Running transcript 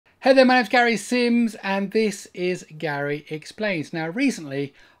Hey there, my name's Gary Sims and this is Gary Explains. Now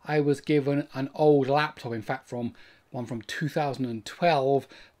recently I was given an old laptop, in fact one from 2012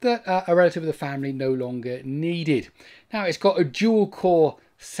 that a relative of the family no longer needed. Now it's got a dual core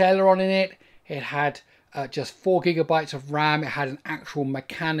Celeron in it. It had just 4 gigabytes of RAM. It had an actual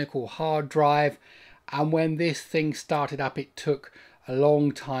mechanical hard drive, and when this thing started up it took a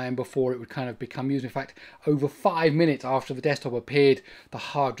long time before it would kind of become used. In fact, over 5 minutes after the desktop appeared, the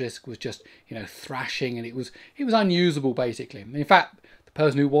hard disk was just, thrashing, and it was unusable basically. In fact, the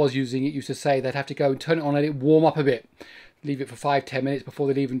person who was using it used to say they'd have to go and turn it on and let it warm up a bit, leave it for 5-10 minutes before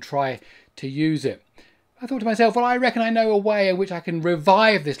they'd even try to use it. I thought to myself, well, I reckon I know a way in which I can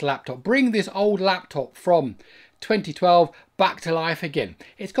revive this laptop, bring this old laptop from 2012 back to life again.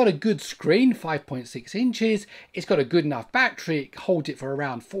 It's got a good screen, 5.6 inches. It's got a good enough battery. It holds it for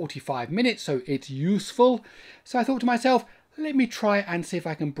around 45 minutes, so it's useful. So I thought to myself, let me try and see if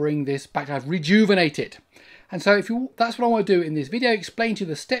I can bring this back to life, rejuvenate it. And so that's what I want to do in this video, explain to you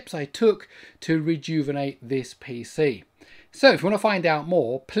the steps I took to rejuvenate this PC. So if you want to find out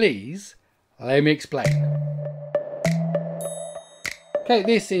more, please let me explain. Okay,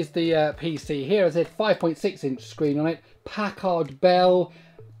 this is the PC here. As I said, 5.6 inch screen on it, Packard Bell,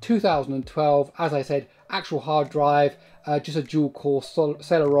 2012. As I said, actual hard drive, just a dual core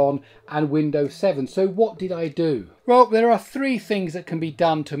Celeron and Windows 7. So what did I do? Well, there are 3 things that can be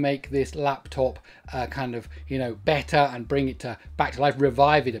done to make this laptop better and bring it back to life,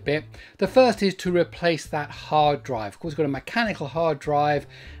 revive it a bit. The first is to replace that hard drive. Of course, we've got a mechanical hard drive,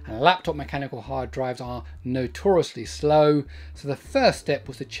 and laptop mechanical hard drives are notoriously slow. So the first step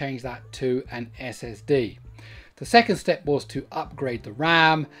was to change that to an SSD. The second step was to upgrade the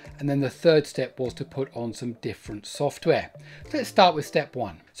RAM, and then the third step was to put on some different software. So let's start with step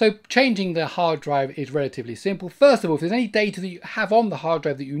 1. So changing the hard drive is relatively simple. First of all, if there's any data that you have on the hard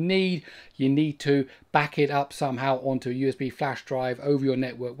drive that you need to back it up somehow onto a USB flash drive over your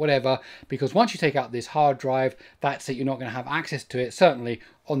network, whatever, because once you take out this hard drive, that's it, you're not going to have access to it. Certainly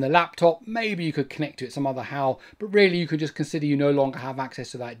on the laptop, maybe you could connect to it some other how, but really you could just consider you no longer have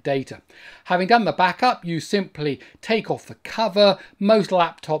access to that data. Having done the backup, you simply take off the cover. Most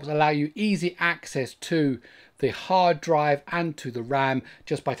laptops allow you easy access to the hard drive and to the RAM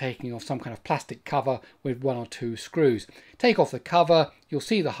just by taking off some kind of plastic cover with 1 or 2 screws. Take off the cover, you'll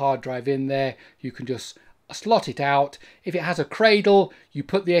see the hard drive in there. You can just slot it out. If it has a cradle, you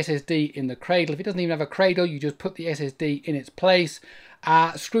put the SSD in the cradle. If it doesn't even have a cradle, you just put the SSD in its place.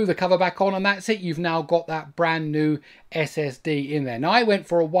 Screw the cover back on, and that's it. You've now got that brand new SSD in there. Now I went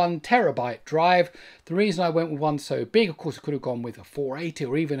for a 1 terabyte drive. The reason I went with one so big, of course I could have gone with a 480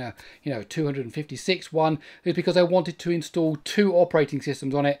 or even a 256 one, is because I wanted to install 2 operating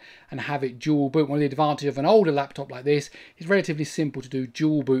systems on it and have it dual boot. One of the advantages of an older laptop like this is relatively simple to do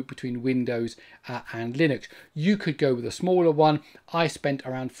dual boot between Windows and Linux. You could go with a smaller one. I spent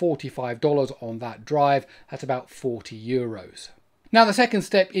around $45 on that drive. That's about 40 euros. Now the second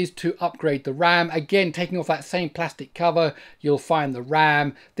step is to upgrade the RAM. Again, taking off that same plastic cover, you'll find the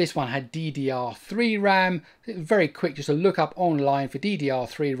RAM. This one had DDR3 RAM. It was very quick just to look up online for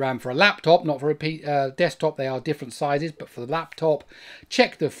DDR3 RAM for a laptop, not for a desktop. They are different sizes, but for the laptop,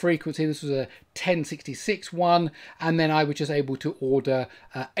 check the frequency. This was a 1066 one, and then I was just able to order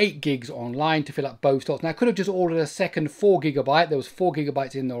 8 gigs online to fill up both slots. Now I could have just ordered a second 4 gigabyte. There was 4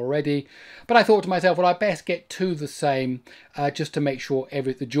 gigabytes in there already, but I thought to myself, well, I best get 2 the same just to make sure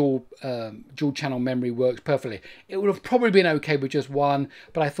the dual channel memory works perfectly. It would have probably been okay with just 1,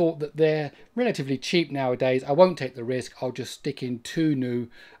 but I thought that they're relatively cheap nowadays. I won't take the risk. I'll just stick in 2 new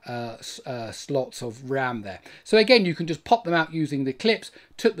slots of RAM there. So again, you can just pop them out using the clips.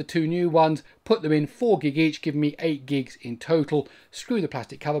 Took the 2 new ones, put them in 4 gig each, giving me 8 gigs in total. Screw the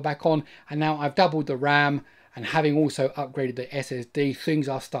plastic cover back on, and now I've doubled the RAM, and having also upgraded the SSD, things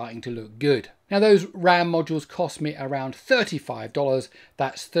are starting to look good. Now those RAM modules cost me around $35.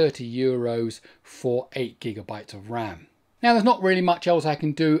 That's 30 euros for 8 gigabytes of RAM. Now there's not really much else I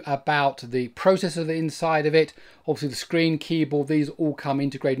can do about the processor inside of it. Obviously the screen, keyboard, these all come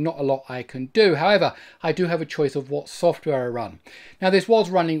integrated. Not a lot I can do. However, I do have a choice of what software I run. Now this was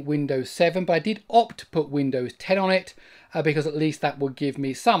running Windows 7, but I did opt to put Windows 10 on it. Because at least that will give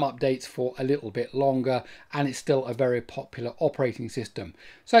me some updates for a little bit longer, and it's still a very popular operating system.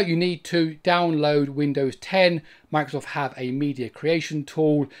 So you need to download Windows 10. Microsoft have a media creation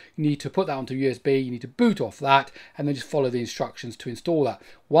tool. You need to put that onto USB, you need to boot off that, and then just follow the instructions to install that.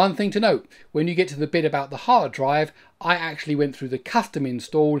 One thing to note, when you get to the bit about the hard drive, I actually went through the custom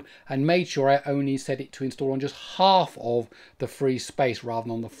install and made sure I only set it to install on just half of the free space rather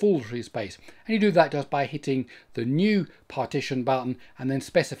than on the full free space. And you do that just by hitting the new partition button and then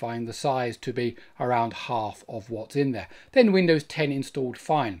specifying the size to be around half of what's in there. Then Windows 10 installed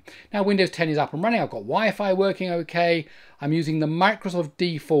fine. Now Windows 10 is up and running. I've got Wi-Fi working okay. I'm using the Microsoft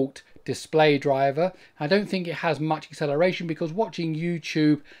default display driver. I don't think it has much acceleration because watching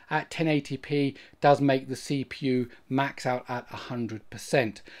YouTube at 1080p does make the CPU max out at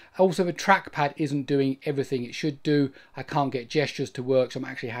 100%. Also, the trackpad isn't doing everything it should do. I can't get gestures to work, so I'm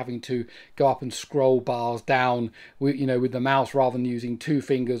actually having to go up and scroll bars down with, with the mouse rather than using 2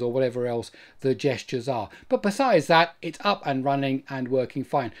 fingers or whatever else the gestures are. But besides that, it's up and running and working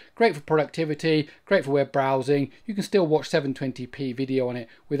fine. Great for productivity, great for web browsing. You can still watch 720p video on it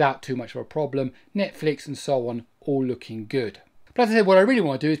without too much of a problem. Netflix and so on, all looking good. But as I said, what I really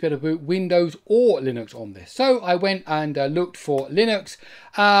want to do is be able to boot Windows or Linux on this. So I went and looked for Linux.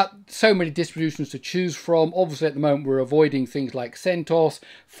 So many distributions to choose from. Obviously at the moment we're avoiding things like CentOS,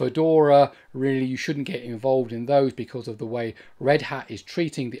 Fedora. Really you shouldn't get involved in those because of the way Red Hat is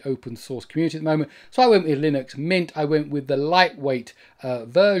treating the open source community at the moment. So I went with Linux Mint. I went with the lightweight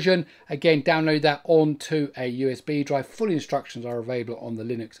version. Again, download that onto a USB drive. Full instructions are available on the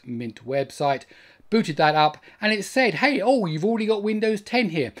Linux Mint website. Booted that up and it said, hey, oh, you've already got Windows 10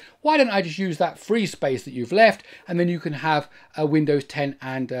 here. Why don't I just use that free space that you've left and then you can have Windows 10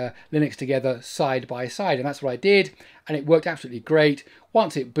 and Linux together side by side. And that's what I did and it worked absolutely great.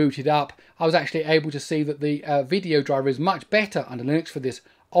 Once it booted up, I was actually able to see that the video driver is much better under Linux for this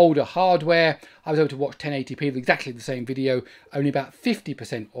older hardware. I was able to watch 1080p with exactly the same video, only about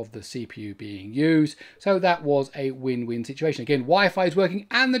 50% of the CPU being used. So that was a win-win situation. Again, Wi-Fi is working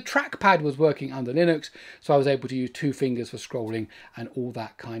and the trackpad was working under Linux. So I was able to use 2 fingers for scrolling and all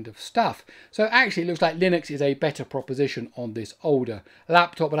that kind of stuff. So actually it looks like Linux is a better proposition on this older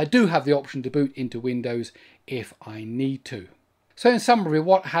laptop, but I do have the option to boot into Windows if I need to. So in summary,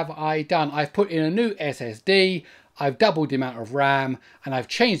 what have I done? I've put in a new SSD, I've doubled the amount of RAM, and I've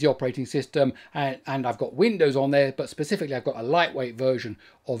changed the operating system, and I've got Windows on there, but specifically I've got a lightweight version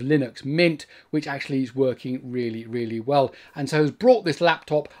of Linux Mint, which actually is working really, really well. And so has brought this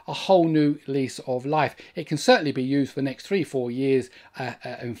laptop a whole new lease of life. It can certainly be used for the next 3-4 years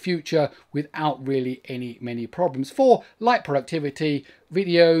in future without really many problems for light productivity,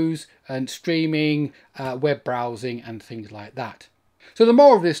 videos and streaming, web browsing and things like that. So the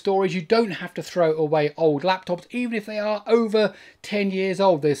moral of this story is you don't have to throw away old laptops, even if they are over 10 years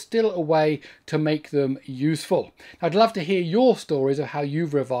old. There's still a way to make them useful. I'd love to hear your stories of how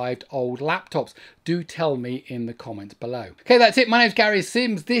you've revived old laptops. Do tell me in the comments below. Okay, that's it. My name's Gary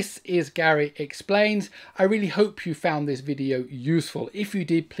Sims. This is Gary Explains. I really hope you found this video useful. If you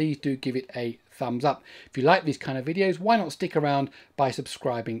did, please do give it a thumbs up. If you like these kind of videos, why not stick around by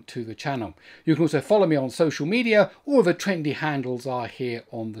subscribing to the channel. You can also follow me on social media. All the trendy handles are here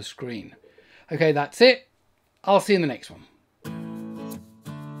on the screen. Okay, that's it. I'll see you in the next one.